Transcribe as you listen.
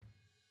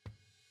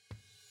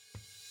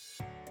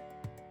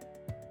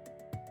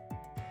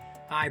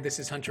Hi, this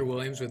is Hunter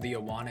Williams with the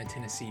Awana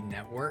Tennessee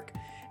Network,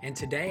 and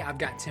today I've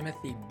got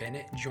Timothy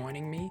Bennett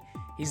joining me.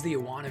 He's the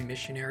Awana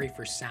missionary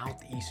for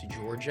Southeast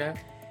Georgia,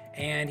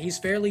 and he's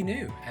fairly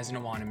new as an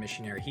Awana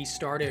missionary. He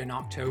started in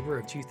October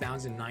of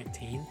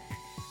 2019,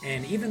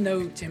 and even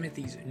though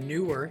Timothy's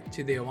newer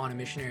to the Awana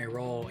missionary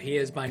role, he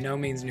is by no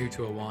means new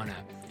to Awana.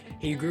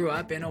 He grew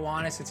up in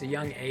Awana since a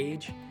young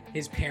age.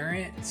 His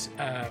parents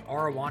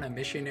are Awana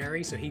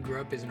missionaries, so he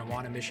grew up as an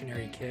Awana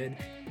missionary kid.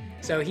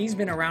 So he's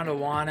been around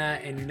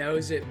Awana and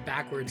knows it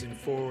backwards and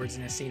forwards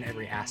and has seen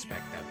every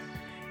aspect of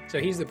it.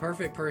 So he's the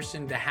perfect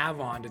person to have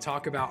on to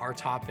talk about our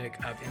topic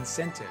of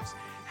incentives.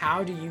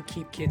 How do you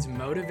keep kids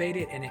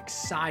motivated and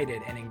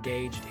excited and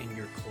engaged in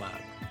your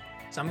club?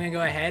 So I'm going to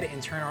go ahead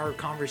and turn our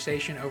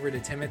conversation over to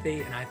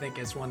Timothy, and I think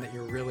it's one that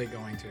you're really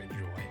going to enjoy.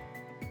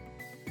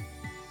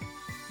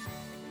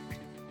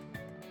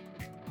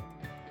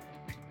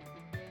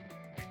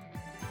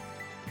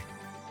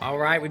 All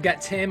right, we've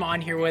got Tim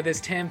on here with us.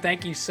 Tim,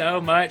 thank you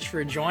so much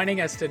for joining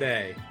us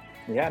today.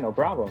 Yeah, no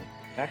problem.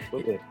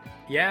 Absolutely.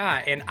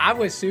 Yeah, and I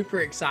was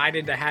super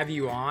excited to have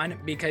you on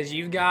because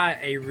you've got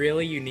a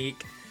really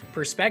unique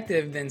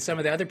perspective than some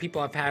of the other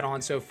people I've had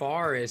on so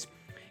far. A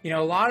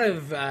lot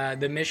of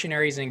the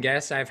missionaries and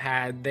guests I've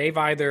had, they've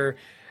either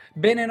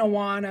been in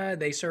Awana,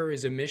 they serve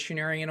as a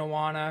missionary in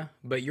Awana,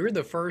 but you're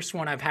the first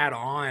one I've had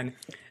on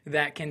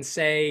that can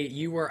say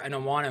you were an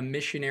Awana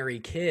missionary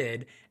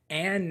kid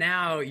and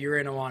now you're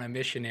an Awana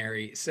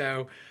missionary.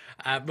 So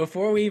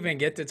before we even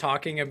get to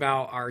talking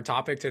about our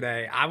topic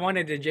today, I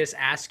wanted to just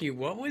ask you,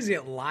 what was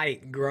it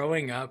like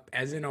growing up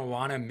as an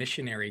Awana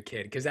missionary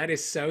kid? Because that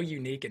is so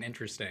unique and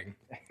interesting.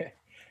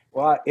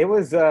 Well, it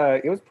was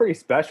pretty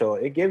special.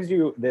 It gives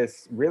you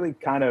this really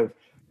kind of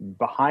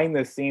behind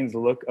the scenes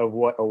look of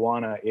what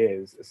Awana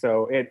is.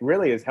 So it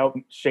really has helped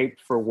shape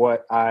for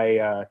what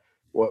I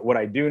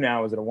do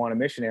now as an Awana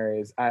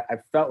missionary. I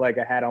felt like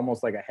I had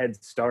almost like a head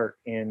start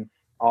in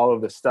all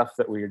of the stuff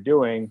that we are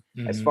doing,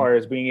 as far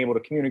as being able to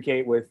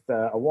communicate with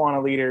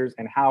Awana leaders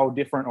and how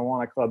different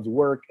Awana clubs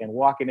work, and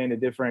walking into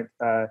different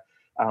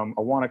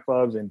Awana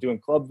clubs and doing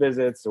club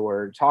visits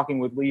or talking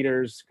with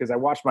leaders, because I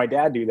watched my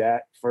dad do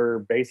that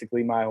for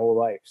basically my whole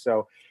life.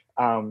 So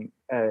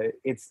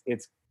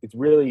it's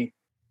really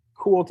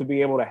cool to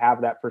be able to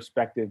have that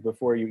perspective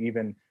before you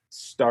even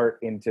start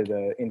into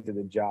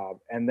the job,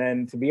 and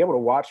then to be able to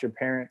watch your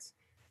parents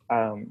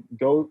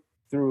go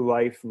through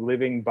life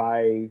living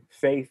by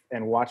faith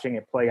and watching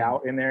it play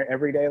out in their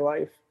everyday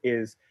life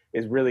is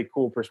really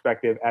cool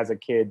perspective as a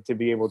kid, to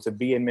be able to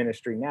be in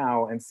ministry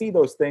now and see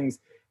those things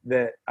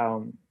that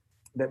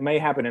may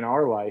happen in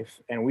our life,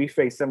 and we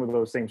face some of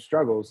those same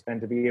struggles, and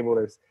to be able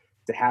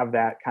to have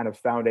that kind of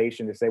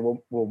foundation to say,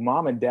 well,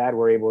 mom and dad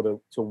were able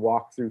to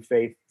walk through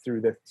faith through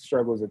the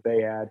struggles that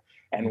they had,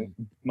 and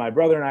my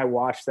brother and I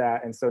watched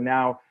that, and so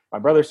now my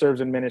brother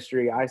serves in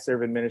ministry, I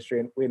serve in ministry,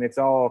 and it's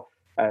all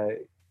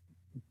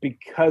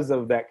because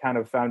of that kind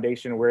of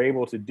foundation. We're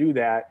able to do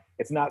that.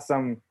 It's not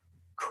some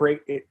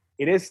it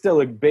is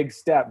still a big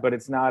step, but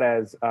it's not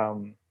as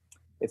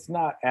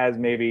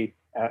maybe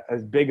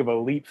as big of a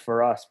leap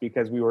for us,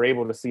 because we were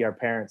able to see our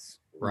parents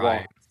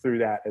walk through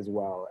that as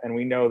well. And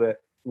we know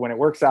that when it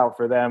works out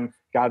for them,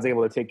 God's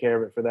able to take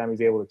care of it for them. He's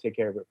able to take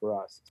care of it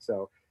for us.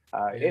 So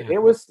it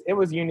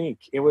was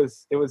unique. It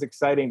was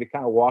exciting to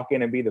kind of walk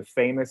in and be the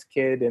famous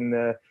kid in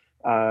the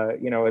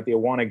at the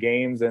Awana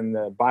games and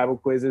the Bible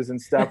quizzes and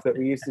stuff that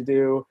we used to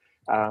do.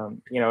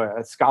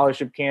 A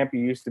scholarship camp, you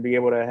used to be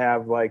able to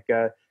have like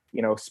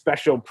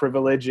special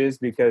privileges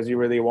because you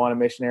were the Awana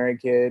missionary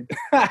kid.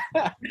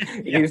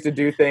 You used to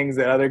do things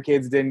that other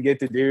kids didn't get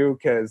to do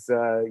because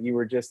you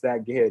were just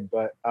that kid.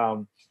 But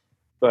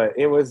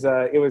it was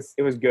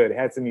good. It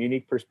had some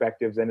unique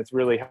perspectives, and it's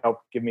really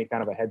helped give me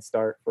kind of a head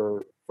start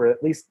for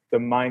at least the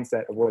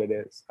mindset of what it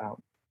is. As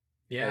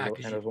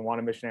a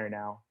Awana missionary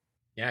now.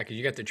 Yeah, because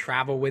you got to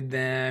travel with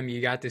them,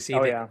 you got to see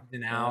the ins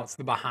and outs,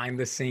 the behind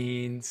the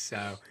scenes.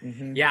 So,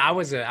 I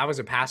was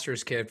a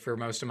pastor's kid for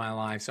most of my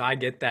life, so I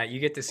get that. You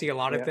get to see a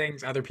lot of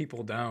things other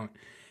people don't,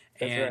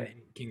 and it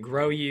can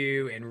grow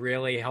you and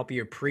really help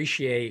you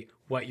appreciate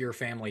what your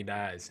family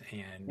does.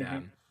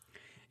 And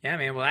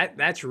man, well,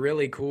 that's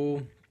really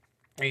cool.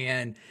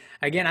 And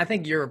again, I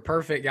think you're a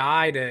perfect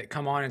guy to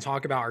come on and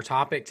talk about our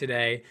topic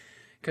today,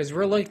 because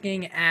we're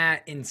looking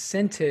at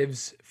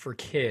incentives for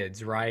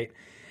kids, right?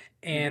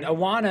 And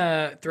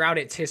Awana, throughout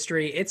its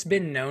history, it's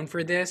been known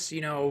for this.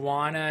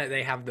 Awana,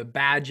 they have the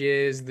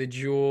badges, the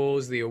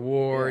jewels, the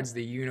awards,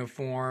 the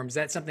uniforms.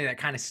 That's something that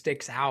kind of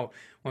sticks out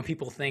when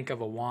people think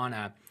of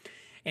Awana.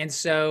 And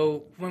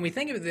so when we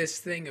think of this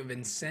thing of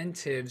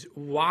incentives,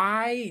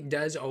 why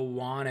does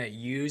Awana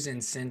use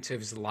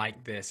incentives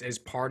like this as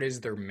part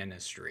of their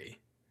ministry?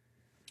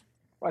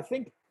 Well, I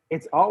think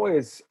it's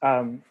always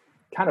kind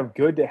of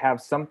good to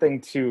have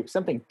something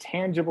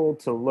tangible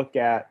to look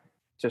at,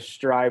 to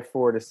strive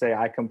for, to say,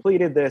 I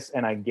completed this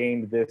and I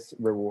gained this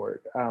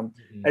reward.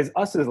 As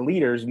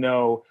leaders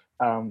know,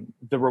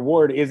 the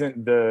reward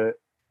isn't the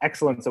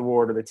excellence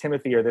award or the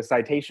Timothy or the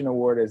citation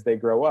award as they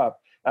grow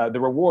up, the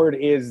reward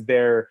is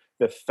the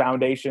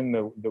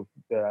foundation,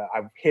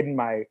 I've hidden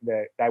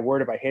thy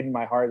word have I hidden in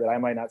my heart that I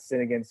might not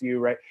sin against you,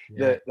 right?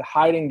 Yeah. The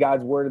hiding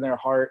God's word in their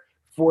heart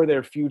for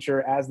their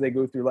future as they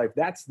go through life.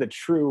 That's the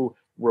true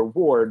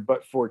reward.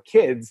 But for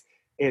kids,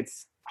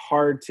 it's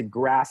hard to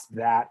grasp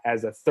that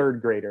as a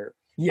third grader.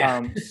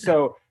 Yeah.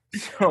 So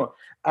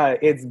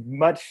it's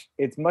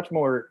much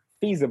more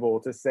feasible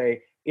to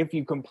say, if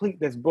you complete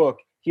this book,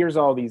 here's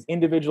all these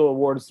individual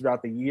awards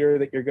throughout the year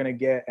that you're going to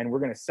get, and we're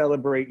going to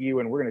celebrate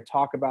you, and we're going to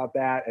talk about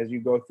that as you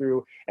go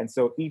through. And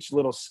so each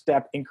little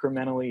step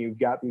incrementally, you've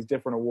got these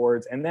different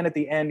awards. And then at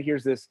the end,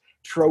 here's this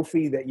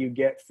trophy that you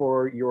get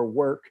for your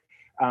work.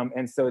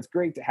 And so it's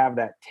great to have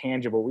that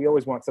tangible. We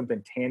always want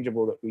something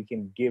tangible that we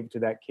can give to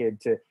that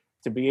kid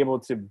to be able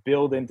to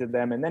build into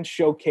them and then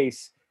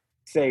showcase,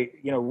 say,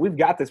 we've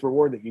got this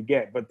reward that you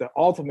get, but the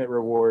ultimate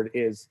reward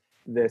is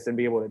this, and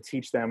be able to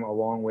teach them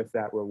along with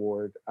that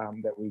reward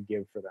that we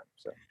give for them.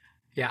 So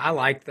yeah, I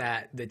like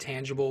that, the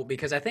tangible,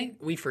 because I think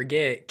we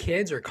forget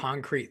kids are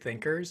concrete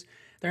thinkers.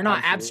 They're not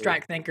Absolutely.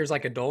 Abstract thinkers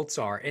like adults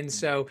are. And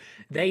so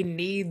they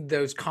need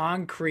those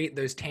concrete,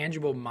 those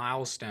tangible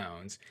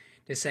milestones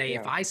to say,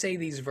 if I say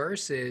these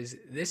verses,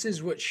 this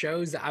is what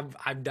shows that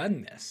I've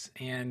done this.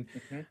 And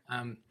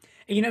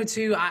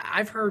too,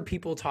 I've heard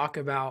people talk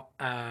about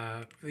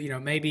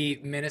maybe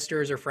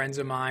ministers or friends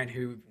of mine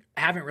who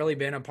haven't really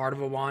been a part of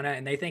Awana,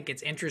 and they think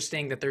it's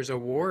interesting that there's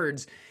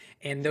awards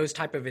and those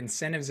type of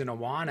incentives in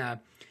Awana.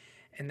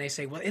 And they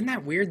say, well, isn't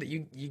that weird that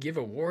you give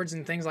awards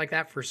and things like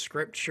that for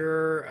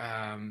scripture?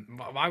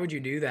 Why would you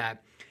do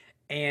that?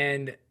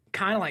 And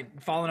kind of like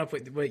following up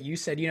with what you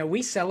said,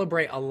 we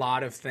celebrate a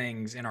lot of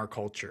things in our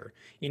culture.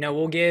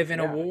 We'll give an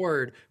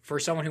award for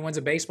someone who wins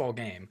a baseball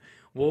game.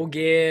 We'll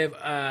give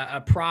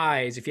a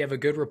prize if you have a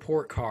good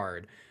report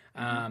card.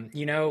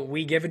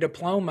 We give a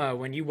diploma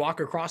when you walk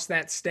across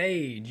that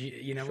stage,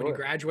 Sure. when you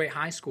graduate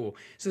high school.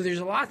 So there's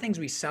a lot of things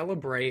we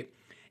celebrate.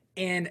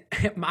 And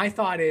my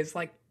thought is,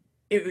 like,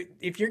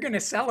 if you're going to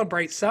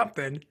celebrate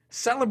something,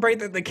 celebrate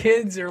that the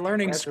kids are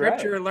learning That's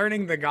scripture, right.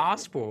 learning the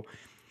gospel.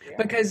 Yeah.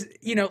 Because,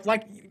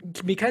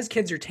 because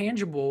kids are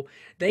tangible,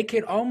 they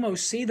could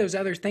almost see those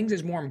other things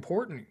as more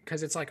important,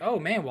 because it's like, oh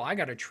man, well, I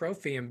got a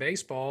trophy in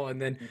baseball.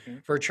 And then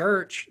for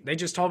church, they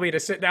just told me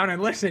to sit down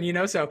and listen,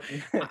 So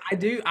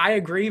I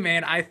agree,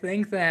 man. I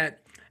think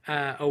that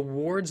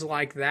awards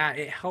like that,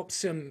 it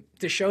helps them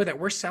to show that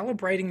we're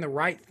celebrating the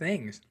right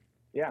things.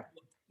 Yeah.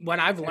 What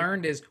I've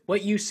learned is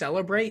what you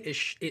celebrate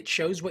it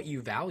shows what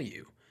you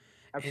value.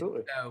 Absolutely.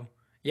 And so,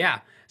 yeah.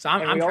 So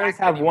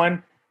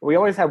we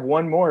always have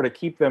one more to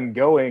keep them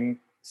going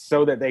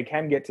so that they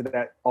can get to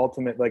that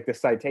ultimate, like the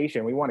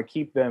citation. We want to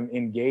keep them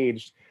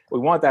engaged. We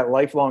want that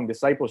lifelong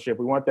discipleship.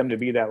 We want them to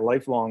be that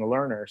lifelong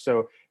learner.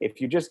 So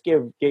if you just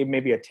gave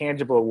maybe a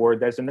tangible award,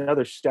 there's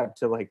another step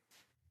to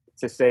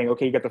saying,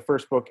 okay, you got the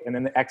first book, and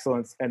then the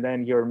excellence, and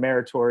then your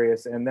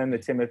meritorious, and then the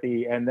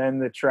Timothy, and then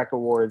the Trek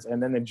Awards,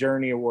 and then the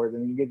Journey Award,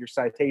 and you get your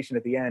citation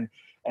at the end.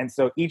 And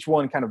so each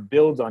one kind of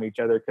builds on each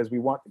other, because we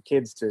want the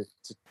kids to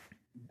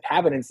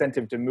have an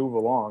incentive to move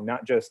along,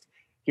 not just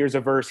here's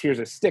a verse, here's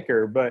a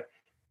sticker, but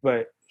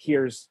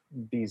here's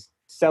these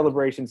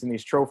celebrations and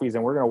these trophies,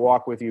 and we're going to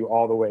walk with you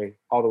all the way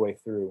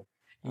through.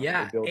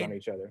 Yeah, build on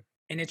each other.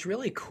 And it's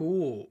really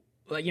cool.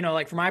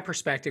 Like from my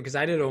perspective, because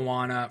I did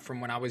Awana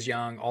from when I was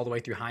young all the way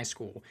through high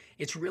school,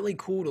 it's really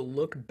cool to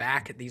look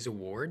back at these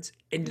awards,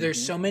 and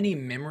there's so many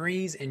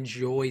memories and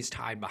joys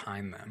tied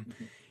behind them.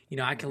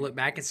 I can look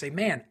back and say,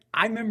 man,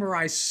 I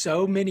memorized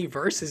so many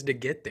verses to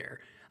get there.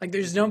 Like,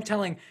 there's no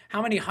telling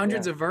how many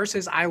hundreds of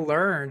verses I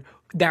learned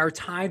that are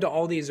tied to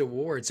all these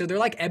awards. So they're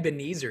like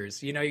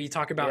Ebenezer's. You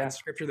talk about in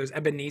scripture, those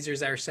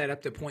Ebenezer's that are set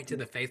up to point to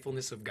the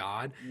faithfulness of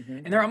God.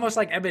 And they're almost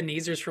like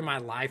Ebenezer's for my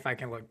life I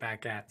can look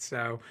back at.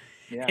 So,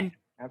 and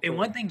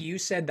one thing you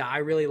said that I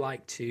really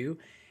like too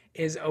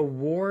is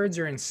awards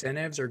or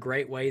incentives are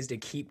great ways to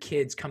keep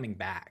kids coming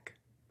back,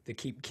 to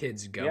keep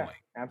kids going. Yeah,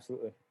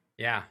 absolutely.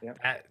 Yeah,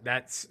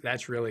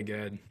 that's really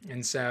good.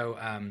 And so,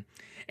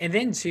 and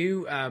then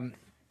too,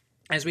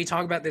 as we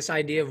talk about this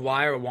idea of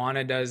why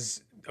Awana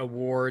does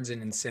awards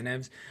and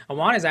incentives,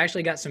 Awana's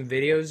actually got some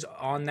videos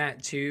on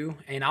that too,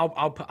 and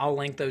I'll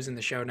link those in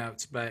the show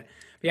notes. But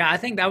yeah, I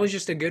think that was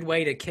just a good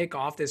way to kick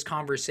off this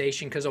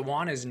conversation, because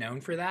Awana is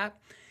known for that.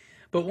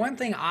 But one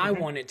thing I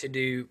wanted to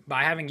do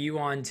by having you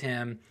on,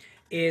 Tim,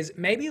 is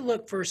maybe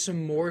look for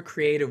some more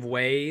creative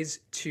ways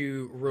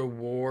to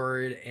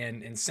reward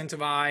and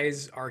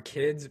incentivize our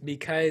kids,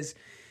 because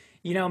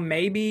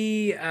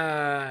maybe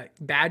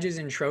badges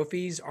and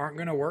trophies aren't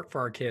going to work for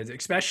our kids,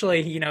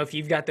 especially, if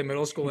you've got the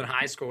middle school and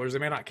high schoolers, they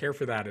may not care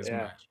for that as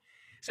much.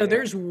 So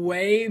there's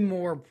way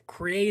more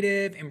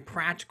creative and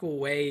practical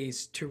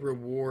ways to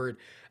reward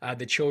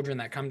the children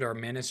that come to our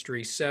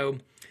ministry. So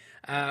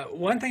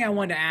one thing I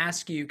wanted to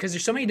ask you, because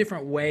there's so many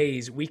different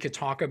ways we could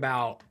talk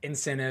about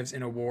incentives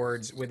and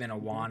awards within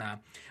Awana,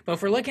 but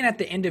if we're looking at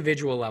the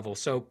individual level,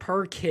 so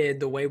per kid,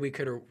 the way we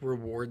could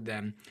reward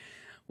them,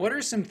 what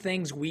are some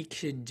things we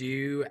could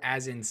do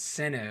as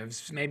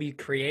incentives, maybe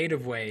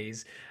creative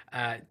ways,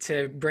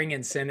 to bring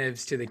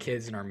incentives to the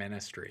kids in our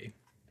ministry?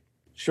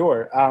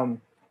 Sure.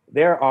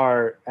 There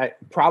are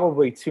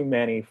probably too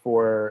many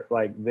for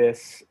like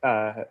this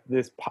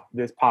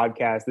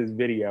podcast, this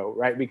video,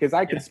 right? Because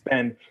I could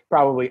spend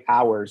probably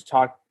hours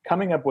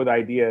coming up with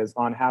ideas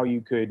on how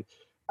you could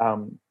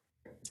um,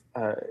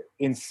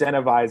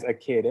 incentivize a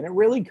kid, and it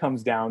really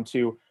comes down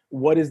to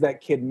what is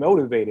that kid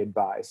motivated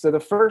by. So the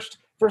first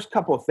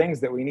couple of things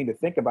that we need to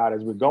think about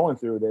as we're going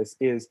through this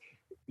is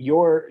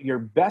your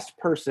best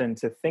person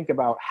to think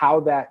about how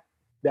that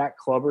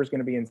clubber is going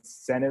to be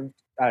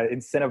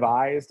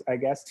incentivized, I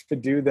guess, to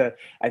do the,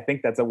 I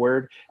think that's a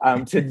word,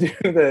 to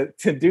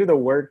do the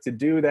work, to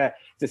do that,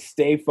 to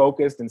stay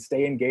focused and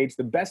stay engaged.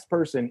 The best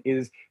person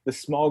is the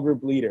small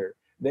group leader.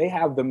 They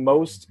have the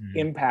most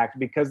impact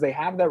because they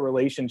have that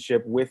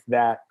relationship with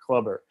that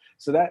clubber.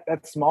 So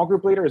that small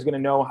group leader is going to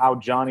know how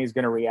Johnny's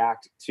going to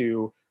react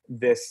to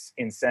this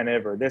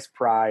incentive or this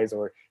prize,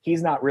 or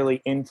he's not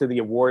really into the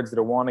awards that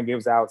Awana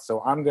gives out,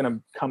 so I'm going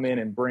to come in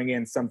and bring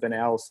in something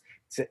else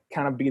to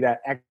kind of be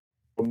that extra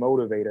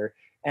motivator.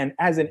 And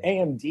as an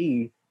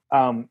AMD,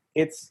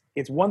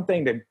 it's one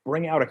thing to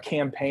bring out a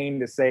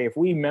campaign to say, if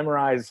we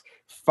memorize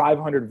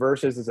 500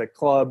 verses as a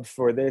club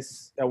for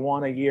this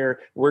Awana year,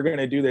 we're going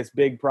to do this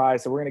big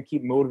prize. So we're going to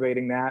keep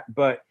motivating that.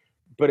 But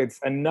it's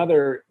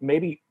another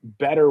maybe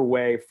better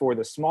way for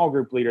the small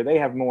group leader. They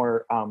have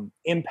more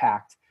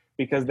impact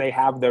because they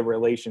have the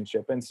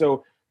relationship. And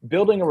so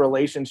building a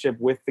relationship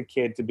with the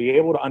kid to be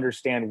able to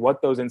understand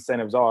what those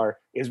incentives are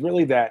is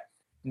really that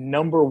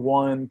number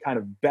one kind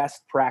of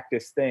best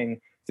practice thing,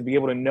 to be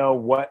able to know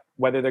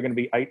whether they're going to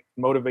be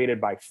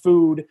motivated by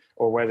food,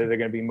 or whether they're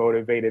going to be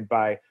motivated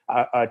by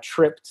a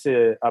trip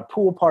to a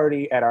pool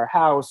party at our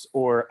house,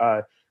 or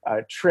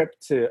a trip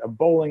to a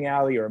bowling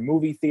alley or a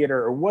movie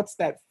theater, or what's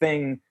that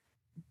thing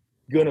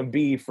going to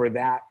be for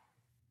that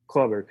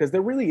clubber. Because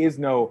there really is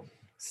no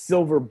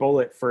silver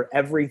bullet for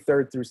every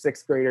 3rd through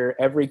 6th grader,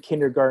 every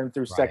kindergarten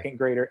through 2nd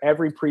grader,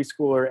 every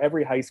preschooler,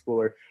 every high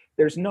schooler.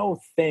 There's no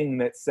thing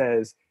that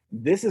says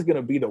this is going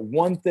to be the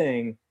one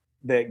thing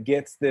that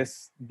gets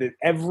this, that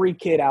every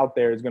kid out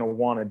there is going to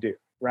want to do,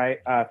 right?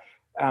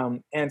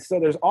 And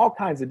so there's all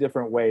kinds of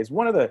different ways.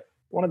 One of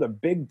the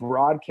big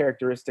broad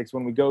characteristics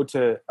when we go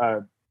to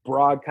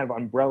broad kind of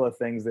umbrella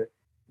things that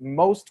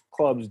most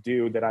clubs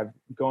do that I've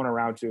gone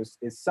around to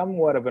is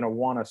somewhat of an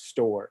Awana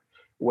store,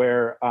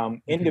 where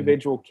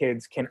individual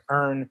kids can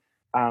earn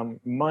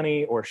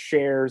money or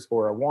shares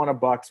or Awana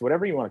bucks,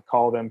 whatever you want to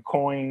call them,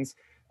 coins,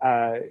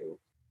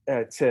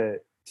 to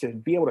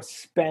be able to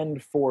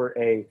spend for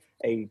a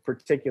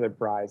particular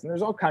prize. And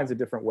there's all kinds of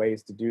different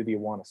ways to do the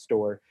Awana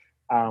store.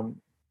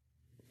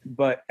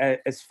 But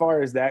as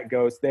far as that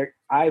goes,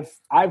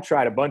 I've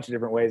tried a bunch of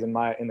different ways in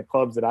the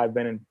clubs that I've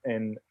been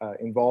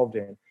involved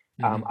in.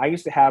 I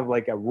used to have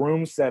like a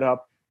room set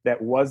up that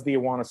was the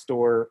Awana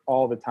store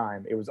all the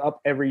time. It was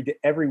up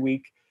every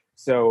week.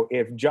 So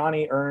if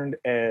Johnny earned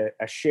a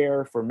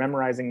share for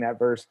memorizing that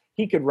verse,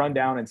 he could run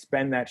down and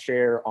spend that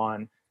share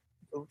on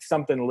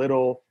something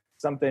little,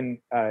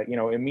 something,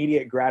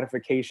 immediate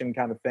gratification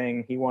kind of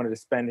thing. He wanted to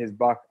spend his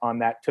buck on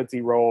that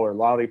Tootsie Roll or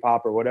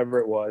lollipop or whatever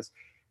it was.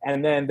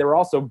 And then there were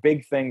also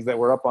big things that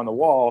were up on the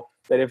wall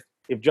that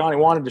if Johnny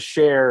wanted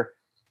to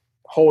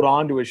hold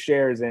on to his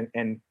shares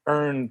and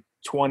earn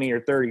 20 or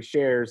 30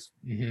 shares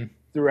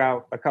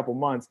throughout a couple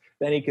months,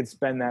 then he could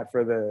spend that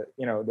for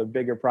the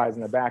bigger prize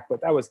in the back.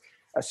 But that was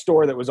a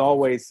store that was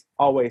always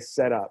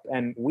set up.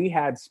 And we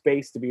had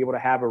space to be able to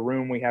have a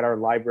room. We had our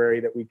library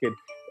that we could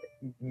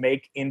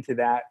make into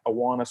that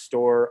Awana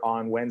store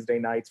on Wednesday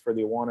nights for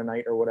the Awana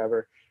night or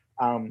whatever.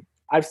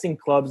 I've seen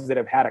clubs that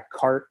have had a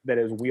cart that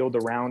is wheeled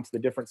around to the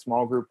different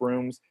small group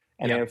rooms.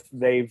 And if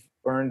they've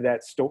earned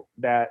that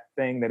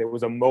thing, that it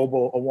was a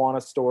mobile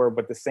Awana store,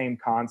 but the same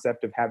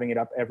concept of having it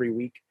up every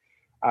week.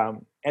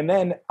 And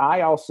then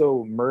I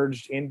also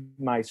merged in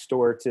my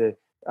store to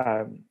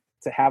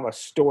have a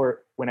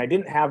store when I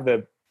didn't have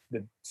the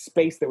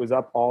space that was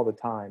up all the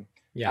time.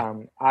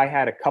 I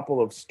had a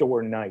couple of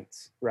store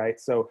nights, right?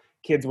 So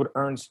kids would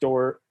earn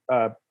store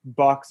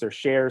bucks or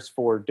shares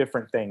for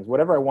different things,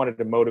 whatever I wanted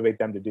to motivate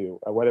them to do,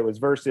 whether it was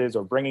verses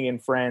or bringing in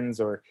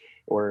friends or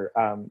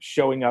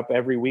showing up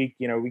every week.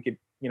 We could,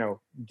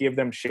 give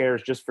them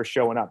shares just for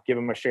showing up, give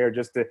them a share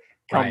just to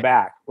come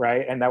back.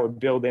 Right. And that would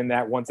build in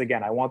that once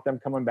again, I want them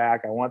coming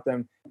back. I want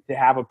them to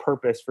have a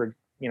purpose for,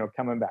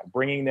 coming back,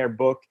 bringing their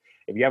book.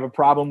 If you have a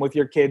problem with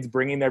your kids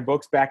bringing their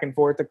books back and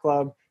forth to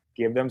club,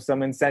 give them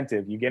some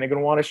incentive. You're going to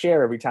want to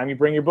share every time you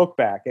bring your book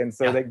back. And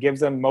so that gives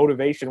them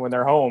motivation when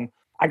they're home.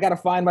 I got to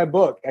find my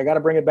book. I got to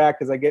bring it back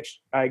because I get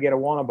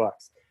Awana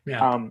bucks.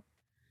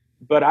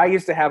 But I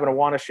used to have an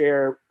Awana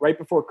share right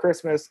before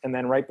Christmas and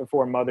then right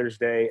before Mother's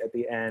Day at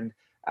the end.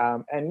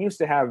 And used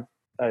to have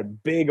a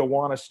big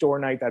Awana store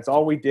night. That's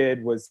all we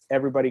did was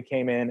everybody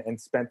came in and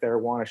spent their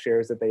Awana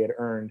shares that they had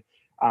earned.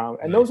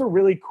 And those are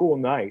really cool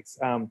nights.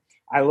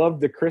 I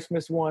loved the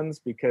Christmas ones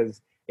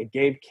because it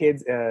gave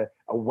kids a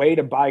way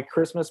to buy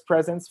Christmas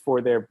presents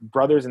for their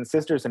brothers and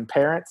sisters and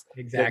parents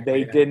that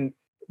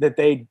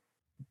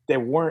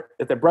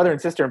their brother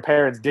and sister and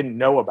parents didn't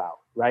know about,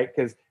 right?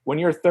 Because when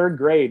you're 3rd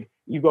grade,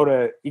 you go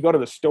to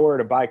the store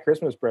to buy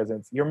Christmas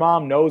presents, your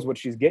mom knows what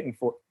she's getting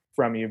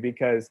from you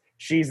because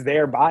she's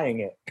there buying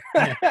it.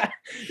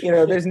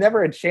 There's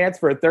never a chance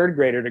for a third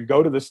grader to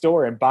go to the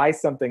store and buy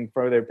something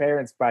for their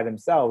parents by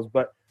themselves.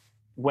 But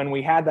when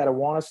we had that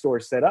Awana store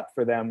set up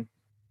for them,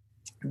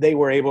 they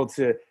were able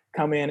to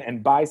come in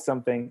and buy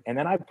something. And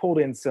then I pulled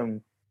in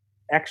some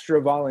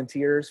extra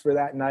volunteers for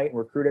that night and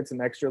recruited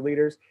some extra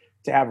leaders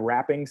to have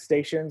wrapping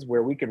stations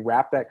where we could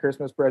wrap that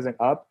Christmas present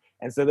up.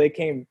 And so they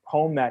came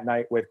home that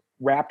night with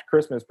wrapped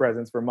Christmas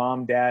presents for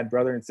mom, dad,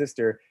 brother, and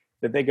sister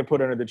that they could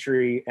put under the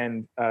tree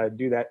and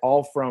do that,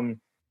 all from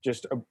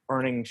just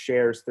earning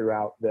shares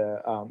throughout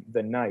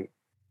the night.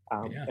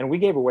 And we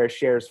gave away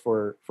shares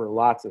for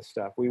lots of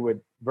stuff. We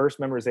would verse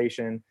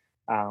memorization,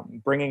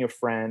 bringing a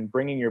friend,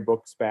 bringing your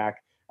books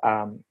back.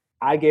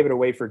 I gave it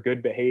away for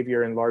good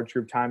behavior and large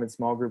group time and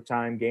small group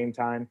time, game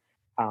time.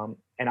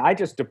 And I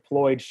just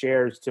deployed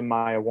shares to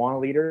my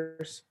Awana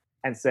leaders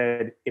and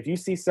said, if you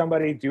see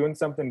somebody doing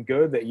something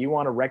good that you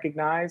want to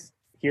recognize,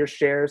 here's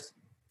shares,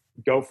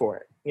 go for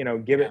it.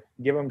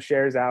 Give them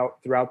shares out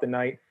throughout the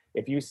night.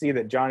 If you see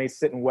that Johnny's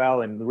sitting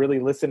well and really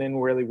listening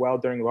really well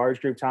during large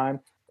group time,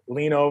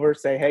 lean over,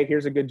 say, hey,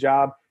 here's a good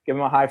job, give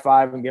them a high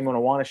five and give them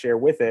an Awana share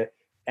with it.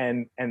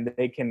 And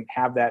they can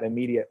have that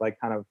immediate, like,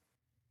 kind of,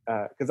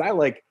 because I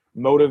like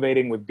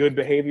motivating with good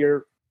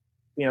behavior.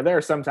 There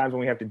are some times when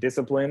we have to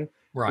discipline,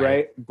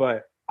 right?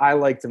 But I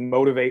like to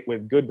motivate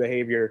with good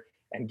behavior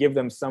and give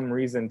them some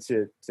reason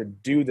to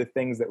do the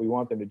things that we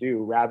want them to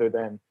do, rather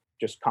than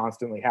just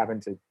constantly having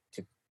to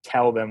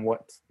tell them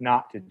what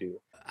not to do.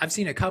 I've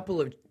seen a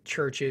couple of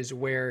churches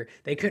where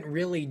they couldn't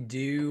really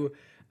do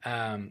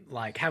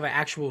like have an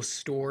actual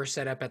store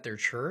set up at their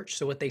church.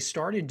 So what they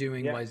started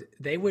doing was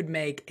they would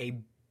make a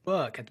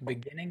book at the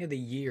beginning of the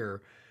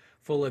year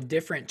full of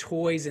different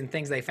toys and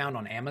things they found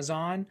on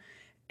Amazon,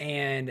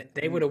 and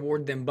they would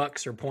award them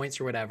bucks or points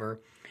or whatever.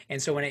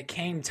 And so when it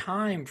came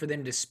time for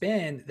them to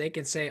spend, they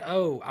could say,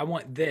 oh, I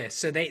want this.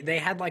 So they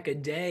had like a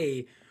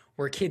day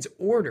where kids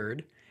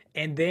ordered,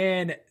 and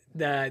then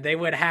they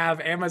would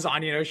have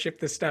Amazon, ship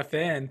the stuff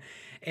in.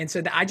 And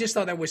so I just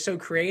thought that was so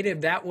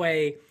creative. That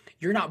way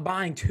you're not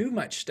buying too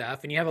much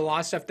stuff and you have a lot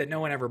of stuff that no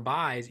one ever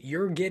buys.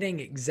 You're getting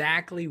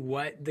exactly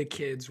what the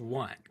kids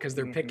want because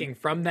they're picking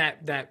from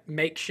that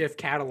makeshift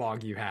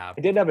catalog you have.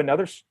 I did have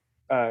another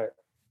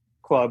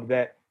club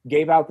that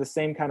gave out the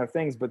same kind of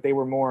things, but they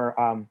were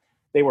more,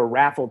 they were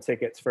raffle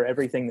tickets for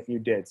everything that you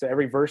did. So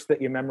every verse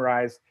that you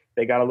memorized,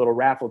 they got a little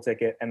raffle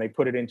ticket and they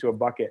put it into a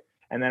bucket.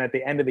 And then at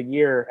the end of the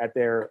year, at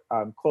their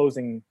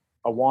closing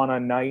Awana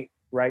night,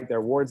 right, their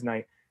awards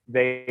night,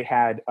 they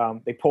had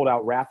they pulled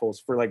out raffles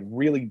for like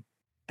really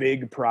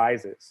big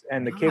prizes,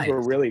 and the kids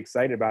were really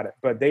excited about it.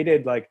 But they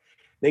did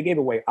they gave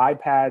away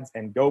iPads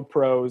and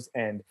GoPros,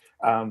 and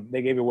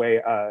they gave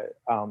away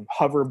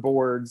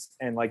hoverboards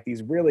and like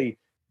these really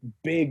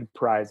big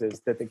prizes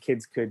that the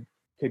kids could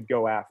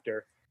go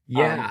after.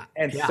 So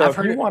if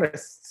you want to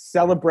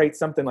celebrate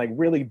something like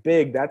really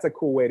big, that's a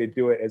cool way to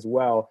do it as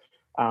well.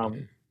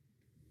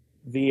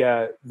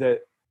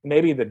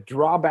 Maybe the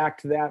drawback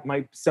to that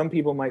some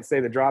people might say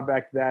the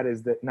drawback to that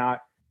is that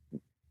not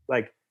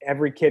like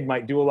every kid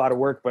might do a lot of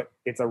work, but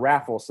it's a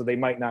raffle, so they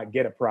might not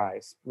get a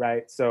prize,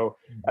 right? So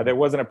there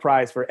wasn't a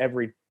prize for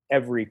every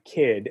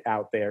kid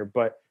out there,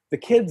 but the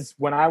kids,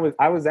 when I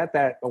was at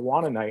that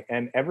Awana night,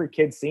 and every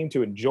kid seemed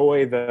to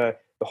enjoy the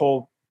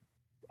whole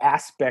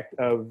aspect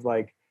of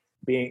like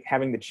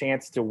having the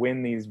chance to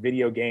win these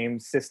video game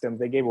systems.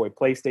 They gave away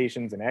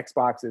PlayStations and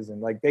Xboxes,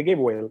 and like they gave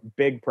away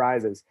big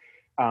prizes.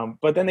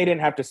 But then they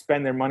didn't have to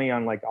spend their money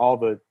on like all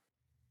the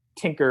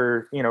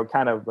tinker,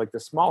 kind of like the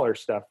smaller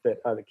stuff that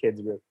the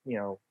kids would,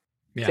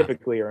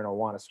 typically are in a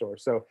Awana store.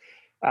 So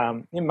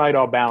it might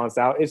all balance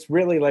out. It's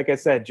really, like I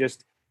said,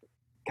 just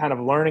kind of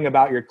learning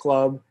about your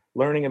club,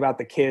 learning about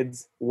the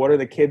kids. What are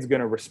the kids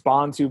going to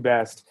respond to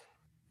best,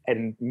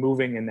 and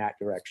moving in that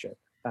direction.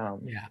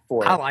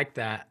 I like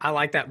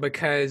that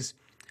because,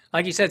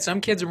 like you said,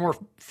 some kids are more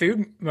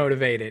food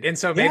motivated, and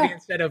so maybe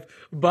instead of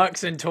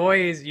bucks and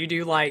toys, you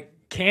do like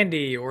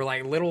candy or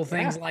like little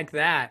things like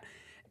that.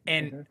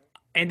 And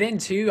then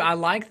too, I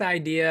like the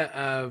idea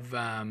of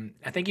I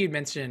think you'd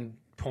mentioned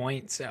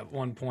points at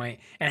one point,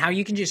 and how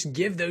you can just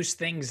give those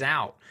things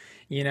out.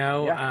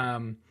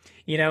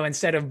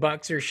 Instead of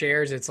bucks or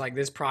shares, it's like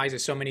this prize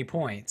is so many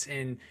points,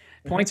 and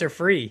points are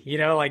free. You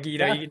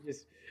can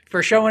just,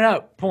 for showing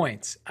up,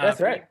 points.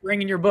 That's right.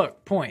 Bringing your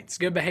book, points.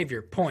 Good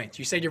behavior, points.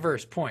 You said your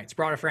verse, points.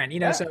 Brought a friend.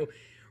 So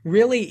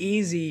really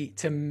easy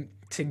to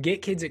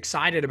get kids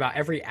excited about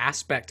every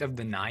aspect of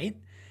the night.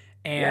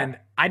 And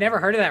I never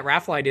heard of that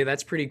raffle idea.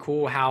 That's pretty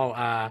cool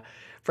how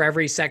for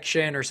every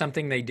section or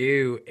something they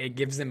do, it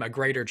gives them a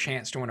greater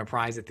chance to win a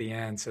prize at the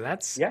end. So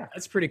that's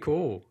pretty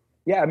cool.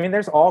 Yeah, I mean,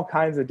 there's all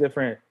kinds of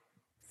different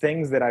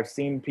things that I've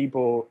seen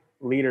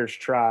leaders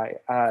try.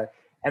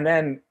 And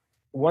then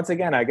once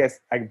again, I guess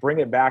I bring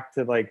it back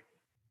to like,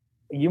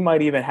 you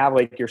might even have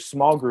like your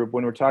small group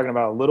when we're talking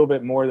about a little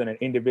bit more than an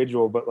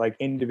individual, but like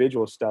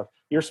individual stuff.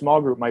 Your small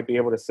group might be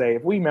able to say,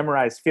 if we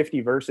memorize 50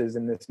 verses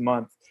in this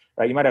month,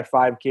 right? You might have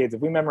 5 kids.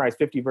 If we memorize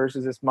 50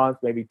 verses this month,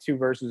 maybe 2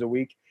 verses a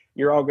week,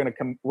 you're all going to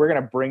come. We're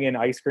going to bring in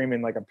ice cream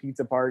and like a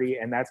pizza party,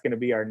 and that's going to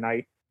be our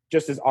night,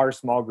 just as our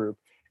small group.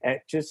 And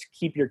just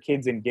keep your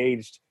kids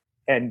engaged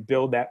and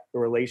build that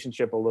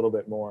relationship a little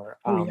bit more.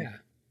 Oh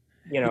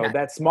yeah.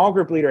 That small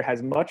group leader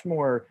has much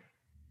more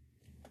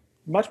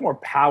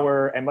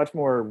power and much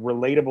more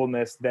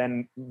relatableness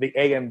than the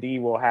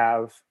AMD will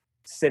have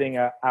sitting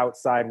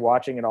outside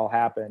watching it all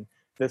happen.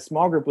 The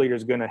small group leader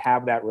is going to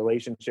have that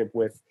relationship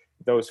with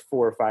those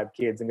 4 or 5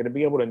 kids and going to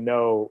be able to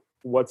know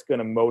what's going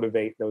to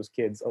motivate those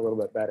kids a little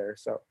bit better.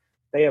 So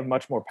they have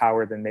much more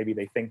power than maybe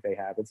they think they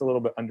have. It's a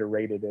little bit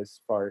underrated as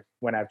far as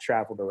when I've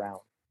traveled around.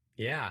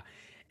 Yeah.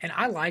 And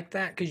I like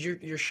that because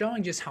you're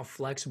showing just how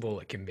flexible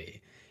it can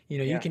be.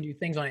 You can do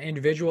things on an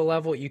individual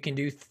level. You can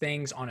do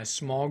things on a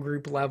small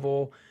group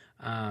level.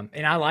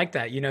 And I like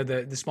that.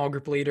 The small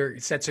group leader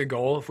sets a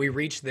goal. If we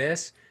reach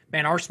this,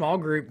 man, our small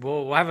group,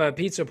 we'll have a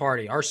pizza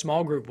party. Our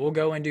small group, we'll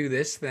go and do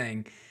this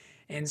thing.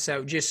 And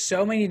so just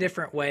so many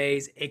different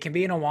ways. It can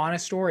be an Awana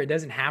store. It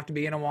doesn't have to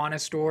be an Awana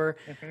store.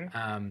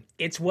 Mm-hmm.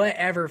 It's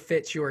whatever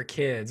fits your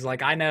kids.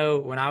 Like I know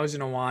when I was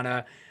in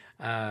Awana,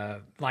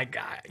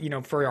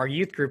 for our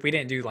youth group, we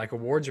didn't do like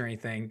awards or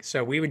anything.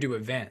 So we would do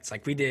events.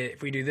 Like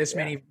if we do this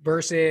many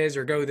verses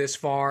or go this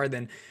far,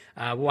 then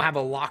we'll have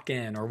a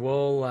lock-in or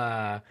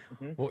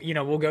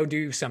we'll go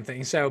do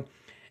something. So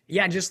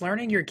yeah, just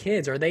learning your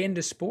kids. Are they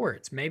into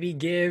sports? Maybe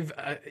give,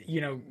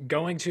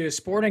 going to a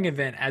sporting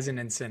event as an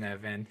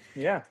incentive. And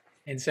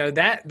so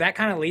that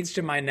kind of leads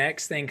to my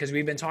next thing, because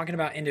we've been talking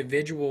about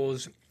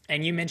individuals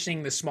and you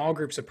mentioning the small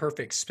group's a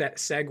perfect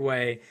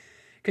segue.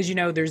 Because,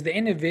 there's the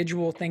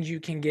individual things you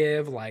can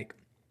give, like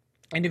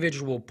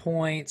individual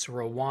points or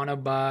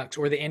Awana bucks,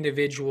 or the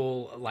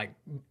individual like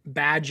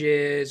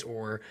badges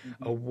or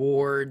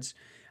awards.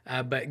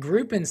 But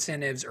group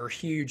incentives are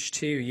huge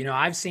too.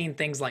 I've seen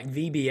things like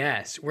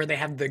VBS where they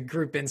have the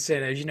group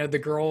incentives, the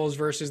girls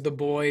versus the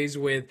boys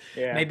with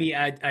maybe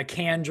a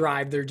can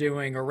drive they're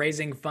doing or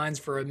raising funds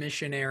for a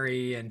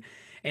missionary.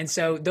 And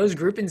so those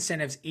group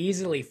incentives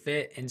easily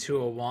fit into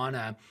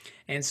Awana.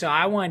 And so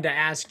I wanted to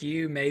ask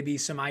you maybe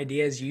some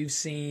ideas you've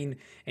seen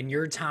in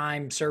your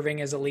time serving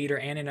as a leader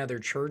and in other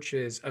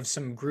churches of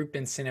some group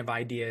incentive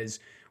ideas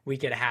we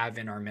could have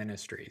in our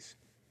ministries.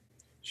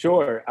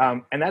 Sure.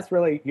 And that's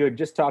really, you had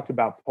just talked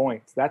about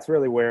points. That's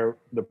really where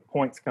the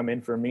points come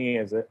in for me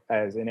as an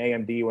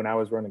AMD when I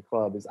was running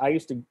club. Is I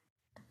used to,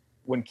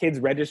 when kids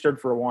registered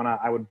for Awana,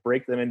 I would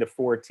break them into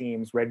 4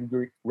 teams: red,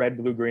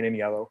 blue, green, and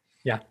yellow.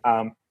 Yeah.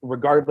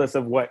 Regardless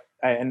of what,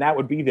 and that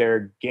would be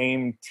their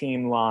game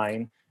team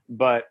line.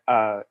 But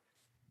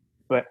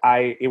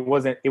it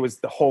was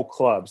the whole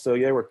club. So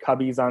there were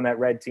Cubbies on that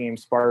red team,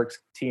 Sparks,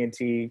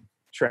 TNT,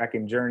 Trek,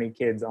 and Journey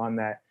kids on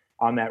that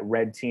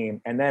red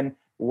team. And then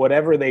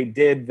whatever they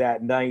did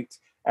that night,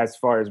 as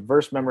far as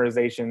verse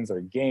memorizations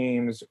or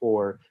games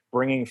or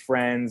bringing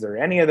friends or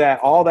any of that,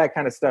 all that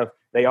kind of stuff,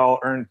 they all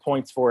earned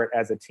points for it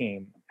as a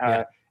team.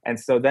 And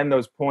so then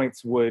those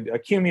points would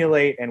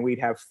accumulate and we'd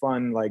have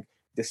fun, like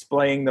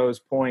displaying those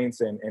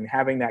points and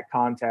having that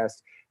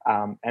contest.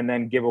 And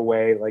then give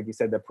away, like you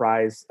said, the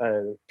prize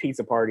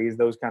pizza parties,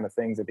 those kind of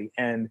things at the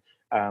end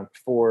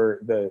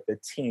for the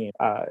team.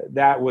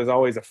 That was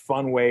always a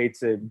fun way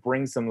to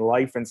bring some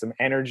life and some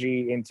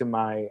energy into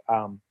my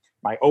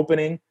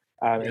opening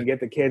and get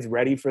the kids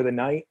ready for the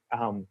night.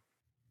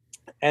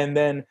 And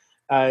then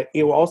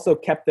it also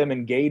kept them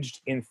engaged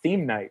in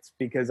theme nights,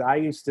 because I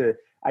used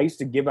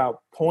to give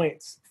out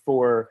points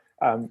for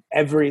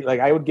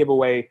I would give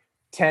away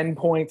 10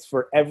 points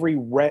for every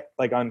red,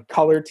 like on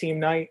color team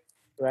night.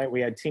 Right,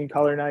 we had team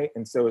color night,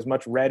 and so as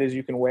much red as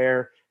you can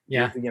wear,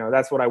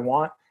 that's what I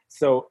want.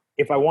 So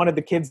if I wanted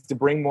the kids to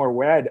bring more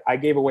red, I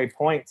gave away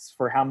points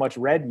for how much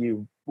red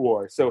you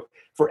wore. So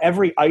for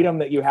every item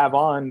that you have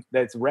on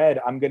that's red,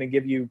 I'm going to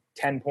give you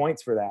 10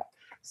 points for that.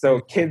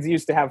 So kids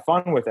used to have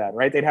fun with that,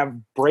 right? They'd have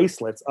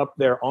bracelets up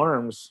their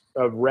arms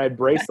of red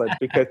bracelets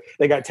because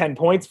they got 10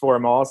 points for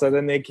them all. So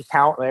then they could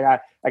count. I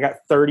got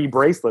 30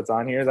 bracelets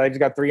on here. So I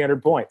just got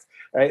 300 points.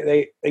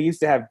 Right? They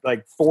used to have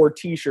like 4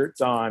 T-shirts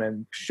on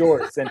and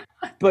shorts,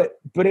 but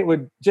it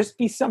would just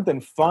be something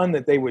fun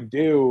that they would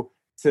do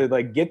to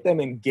like get them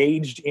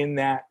engaged in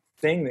that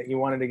thing that you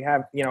wanted to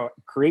have.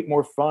 Create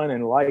more fun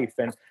in life,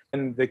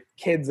 and the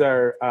kids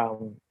are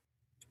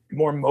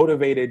more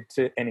motivated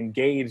and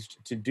engaged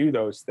to do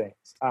those things.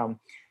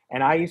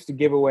 And I used to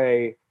give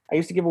away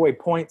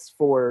points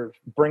for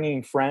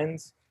bringing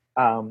friends.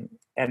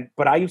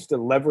 But I used to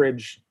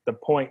leverage the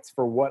points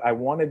for what I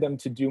wanted them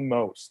to do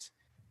most.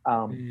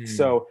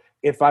 So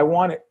if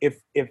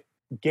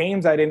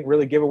games, I didn't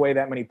really give away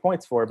that many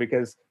points for,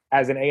 because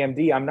as an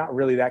AMD, I'm not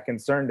really that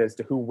concerned as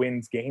to who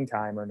wins game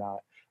time or not.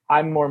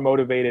 I'm more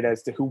motivated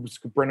as to who's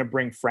going to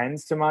bring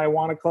friends to my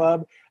Awana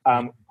club,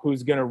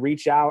 who's going to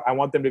reach out. I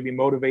want them to be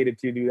motivated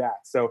to do that.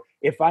 So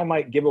if I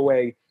might give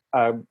away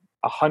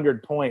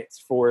 100 points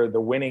for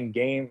the winning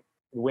game,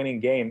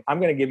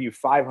 I'm going to give you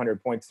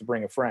 500 points to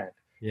bring a friend.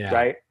 Yeah.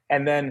 Right.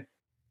 And then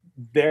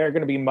they're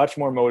going to be much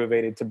more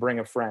motivated to bring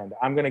a friend.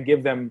 I'm going to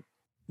give them,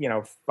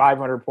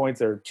 500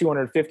 points or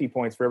 250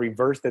 points for every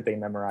verse that they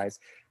memorize,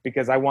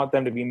 because I want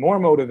them to be more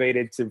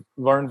motivated to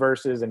learn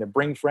verses and to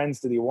bring friends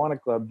to the Awana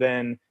Club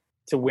than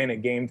to win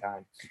at game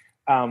time.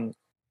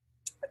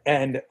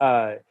 And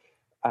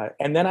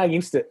then I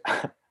used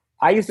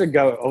to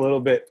go a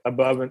little bit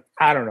above, and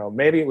I don't know,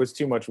 maybe it was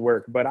too much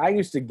work, but I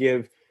used to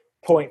give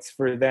points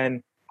for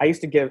then. I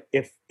used to give,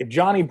 if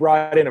Johnny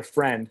brought in a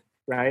friend,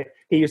 right,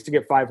 he used to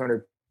get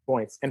 500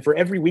 points. And for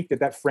every week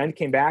that friend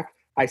came back,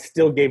 I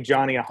still gave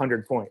Johnny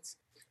 100 points.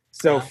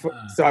 So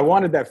I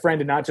wanted that friend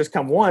to not just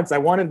come once. I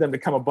wanted them to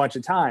come a bunch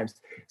of times.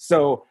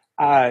 So,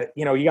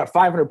 you got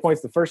 500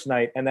 points the first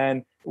night. And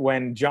then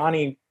when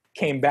Johnny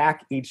came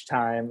back each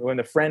time, when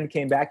the friend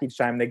came back each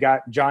time,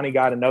 Johnny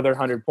got another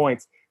 100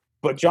 points.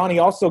 But Johnny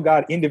also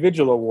got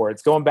individual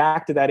awards. Going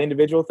back to that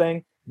individual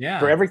thing,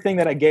 for everything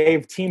that I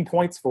gave team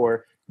points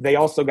for, they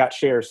also got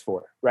shares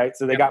for, right?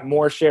 So they got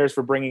more shares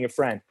for bringing a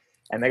friend.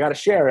 And they got a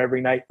share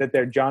every night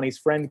that Johnny's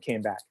friend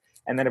came back.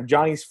 And then if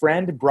Johnny's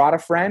friend brought a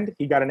friend,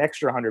 he got an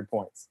extra 100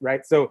 points,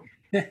 right? So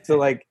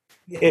like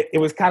it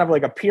was kind of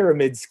like a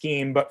pyramid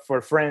scheme, but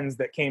for friends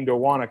that came to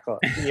Awana Club,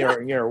 your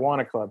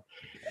Awana Club.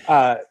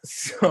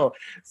 So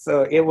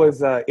it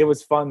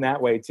was fun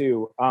that way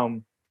too.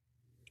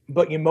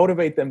 But you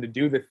motivate them to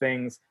do the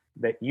things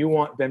that you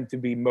want them to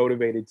be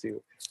motivated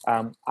to.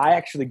 I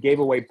actually gave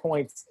away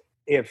points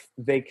if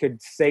they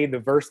could say the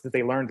verse that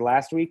they learned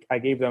last week. I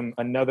gave them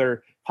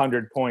another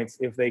 100 points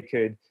if they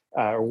could,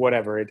 or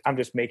whatever. I'm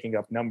just making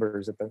up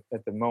numbers at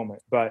the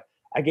moment, but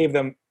I gave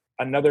them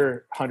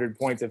another 100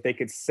 points if they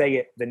could say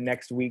it the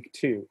next week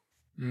too.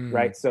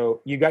 Right?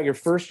 So you got your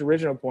first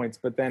original points,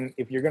 but then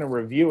if you're going to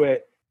review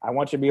it, I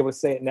want you to be able to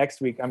say it next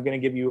week. I'm going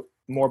to give you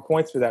more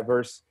points for that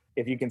verse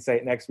if you can say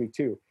it next week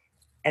too.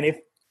 And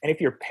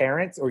if your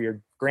parents or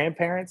your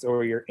grandparents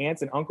or your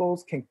aunts and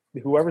uncles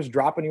whoever's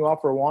dropping you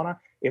off for Awana,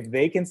 if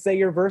they can say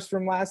your verse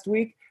from last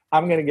week,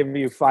 I'm going to give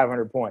you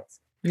 500 points.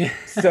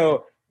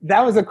 So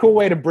that was a cool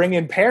way to bring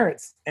in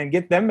parents and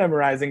get them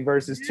memorizing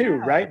verses too,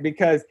 right?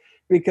 Because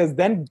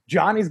then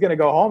Johnny's going to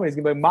go home and he's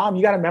going to be like, Mom,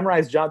 you got to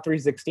memorize John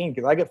 3:16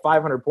 because I get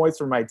 500 points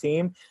from my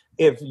team.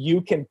 If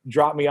you can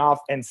drop me off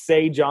and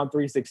say John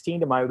 3:16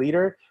 to my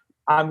leader,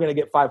 I'm going to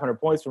get 500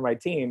 points from my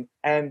team.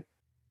 And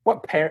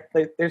what parent?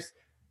 There's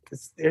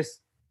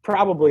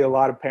probably a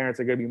lot of parents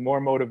are going to be more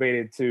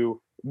motivated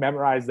to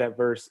memorize that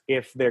verse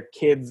if their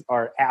kids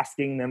are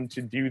asking them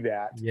to do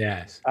that.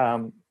 Yes.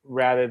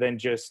 Rather than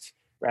just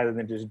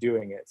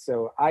doing it.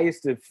 So I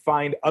used to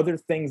find other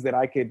things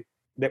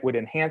that would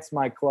enhance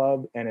my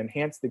club and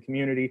enhance the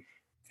community.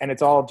 And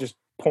it's all just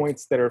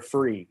points that are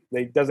free.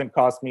 It doesn't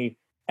cost me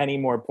any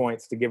more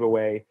points to give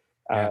away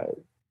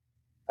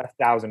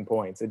 1,000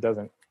 points. It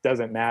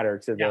doesn't matter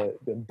to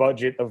the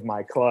budget of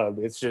my club.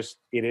 It's just,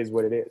 it is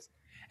what it is.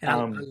 And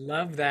I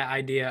love that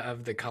idea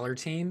of the color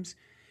teams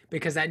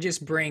because that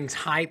just brings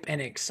hype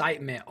and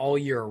excitement all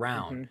year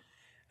round.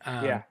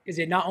 Because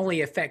it not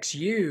only affects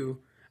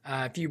you,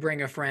 if you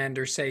bring a friend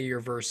or say your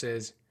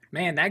verses,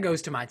 man, that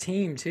goes to my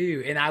team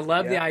too. And I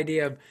love the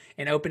idea of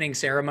in opening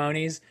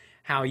ceremonies,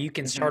 how you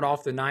can start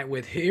off the night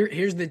with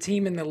here's the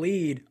team in the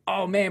lead.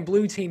 Oh man,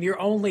 blue team, you're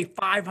only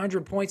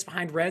 500 points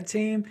behind red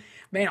team.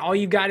 Man, all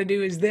you got to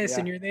do is this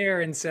and you're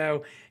there. And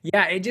so,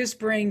 it just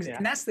brings,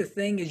 and that's the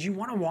thing is you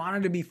want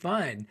it to be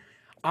fun.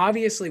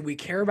 Obviously, we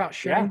care about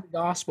sharing the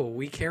gospel.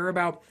 We care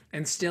about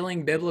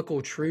instilling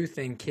biblical truth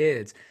in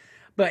kids.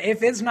 But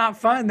if it's not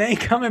fun, they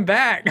ain't coming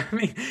back. I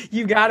mean,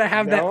 you got to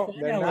have that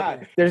fun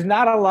element. There's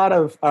not a lot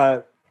of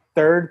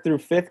 3rd through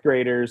 5th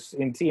graders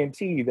in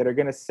TNT that are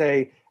going to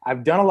say,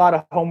 I've done a lot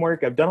of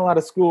homework, I've done a lot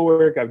of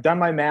schoolwork, I've done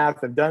my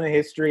math, I've done the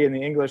history and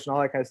the English and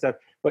all that kind of stuff.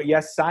 But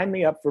yes, sign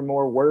me up for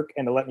more work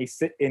and to let me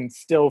sit in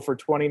still for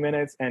 20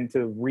 minutes and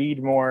to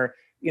read more,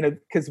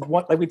 because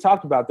like we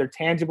talked about, they're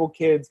tangible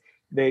kids.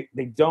 They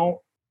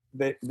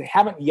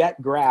haven't yet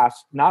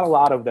grasped, not a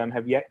lot of them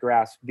have yet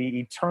grasped the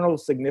eternal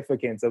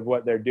significance of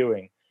what they're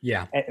doing.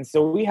 Yeah. And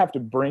so we have to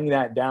bring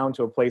that down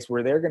to a place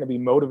where they're going to be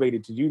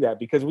motivated to do that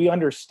because we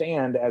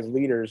understand as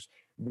leaders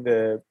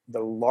the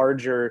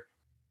larger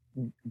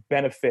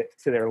benefit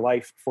to their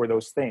life for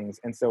those things.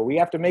 And so we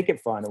have to make it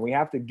fun and we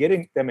have to get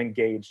them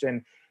engaged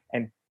and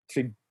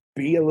to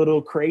be a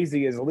little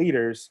crazy as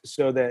leaders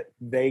so that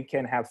they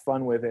can have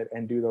fun with it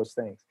and do those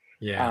things.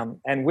 Yeah.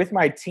 And with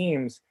my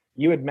teams,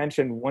 you had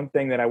mentioned one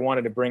thing that I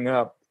wanted to bring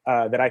up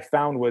that I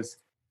found was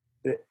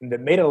that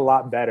made it a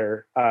lot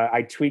better.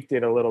 I tweaked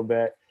it a little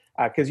bit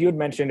because you had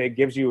mentioned it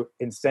gives you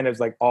incentives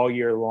like all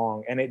year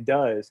long, and it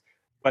does.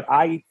 But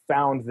I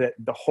found that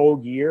the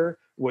whole year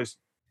was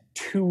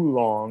too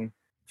long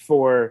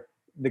for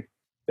the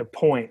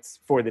points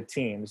for the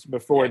teams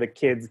before the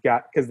kids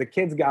got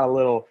a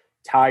little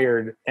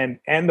tired and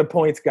the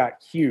points got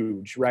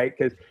huge, right?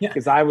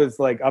 Because I was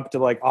like up to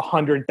like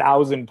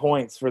 100,000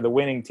 points for the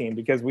winning team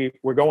because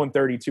we're going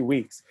 32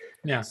 weeks.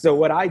 Yeah. So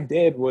what I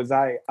did was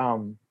I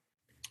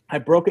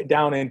broke it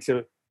down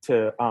into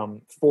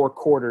 4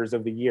 quarters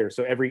of the year.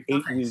 So every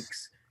 8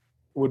 weeks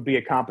would be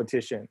a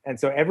competition. And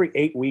so every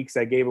 8 weeks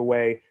I gave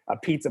away a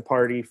pizza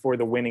party for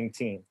the winning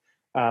team.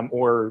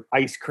 or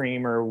ice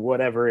cream or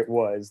whatever it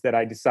was that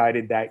I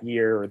decided that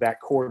year or that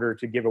quarter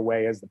to give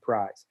away as the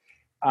prize.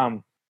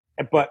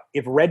 But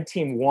if red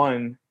team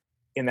won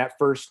in that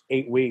first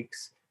 8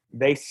 weeks,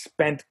 they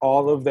spent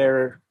all of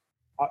their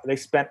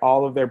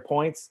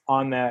points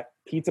on that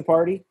pizza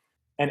party,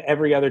 and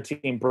every other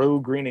team, blue,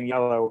 green, and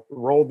yellow,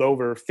 rolled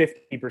over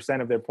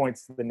 50% of their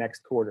points the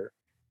next quarter.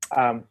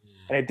 And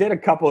it did a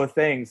couple of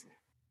things.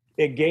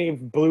 It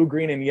gave blue,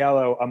 green, and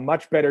yellow a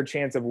much better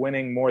chance of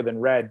winning more than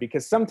red,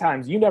 because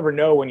sometimes you never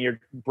know when you're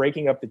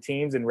breaking up the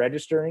teams and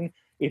registering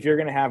if you're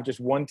going to have just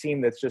one team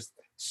that's just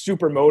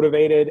super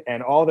motivated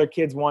and all their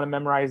kids want to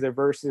memorize their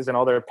verses and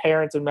all their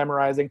parents are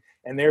memorizing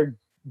and they're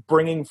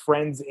bringing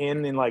friends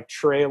in like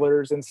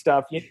trailers and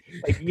stuff.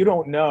 You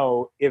don't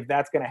know if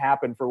that's going to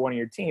happen for one of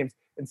your teams.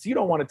 And so you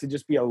don't want it to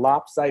just be a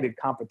lopsided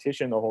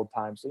competition the whole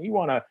time. So you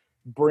want to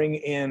bring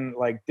in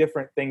like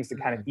different things to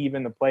kind of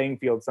even the playing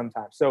field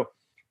sometimes. So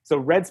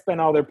red spent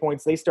all their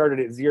points. They started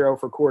at 0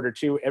 for quarter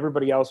 2.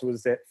 Everybody else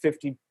was at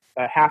 50,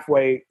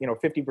 halfway,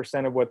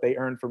 50% of what they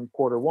earned from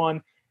quarter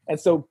 1. And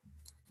so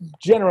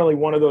generally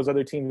one of those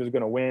other teams is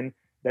going to win.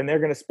 Then they're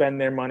going to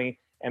spend their money.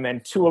 And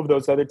then 2 of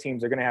those other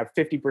teams are going to have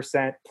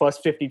 50%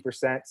 plus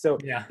 50%. So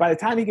by the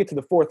time you get to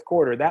the fourth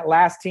quarter, that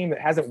last team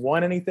that hasn't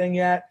won anything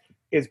yet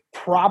is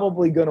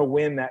probably going to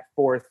win that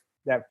fourth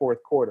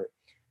quarter.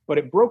 But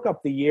it broke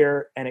up the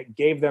year and it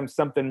gave them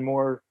something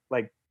more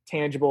like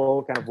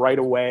tangible, kind of right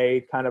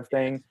away kind of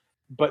thing.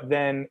 But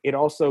then it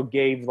also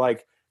gave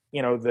like,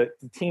 the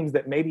teams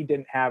that maybe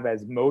didn't have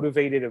as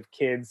motivated of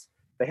kids.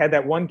 They had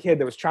that one kid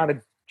that was trying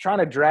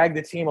to drag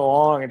the team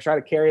along and try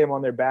to carry them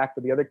on their back,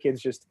 but the other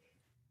kids just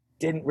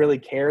didn't really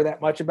care that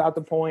much about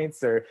the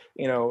points or,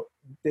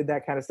 did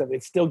that kind of stuff.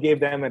 It still gave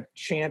them a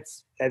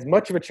chance, as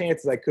much of a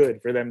chance as I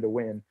could, for them to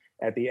win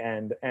at the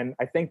end. And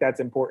I think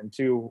that's important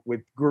too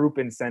with group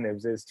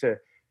incentives, is to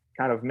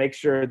kind of make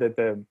sure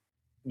that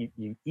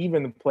you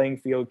even the playing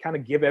field, kind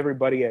of give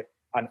everybody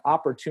an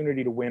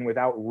opportunity to win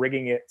without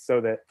rigging it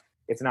so that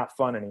it's not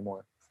fun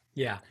anymore.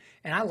 Yeah.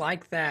 And I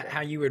like that,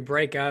 how you would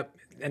break up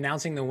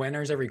announcing the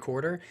winners every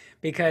quarter,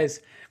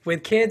 because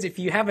with kids, if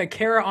you have a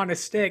carrot on a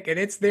stick and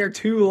it's there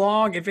too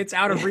long, if it's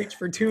out of reach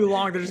for too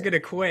long, they're just going to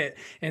quit.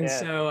 And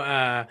so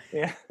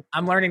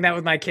I'm learning that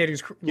with my kid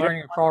who's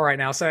learning to crawl right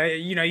now. So,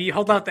 you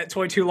hold out that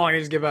toy too long and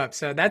just give up.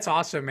 So that's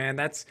awesome, man.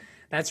 That's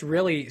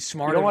really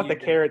smart. You don't want the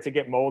carrot to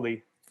get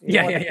moldy.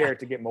 You want the carrot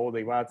to get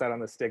moldy while it's out on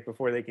the stick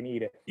before they can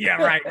eat it.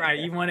 Yeah, right.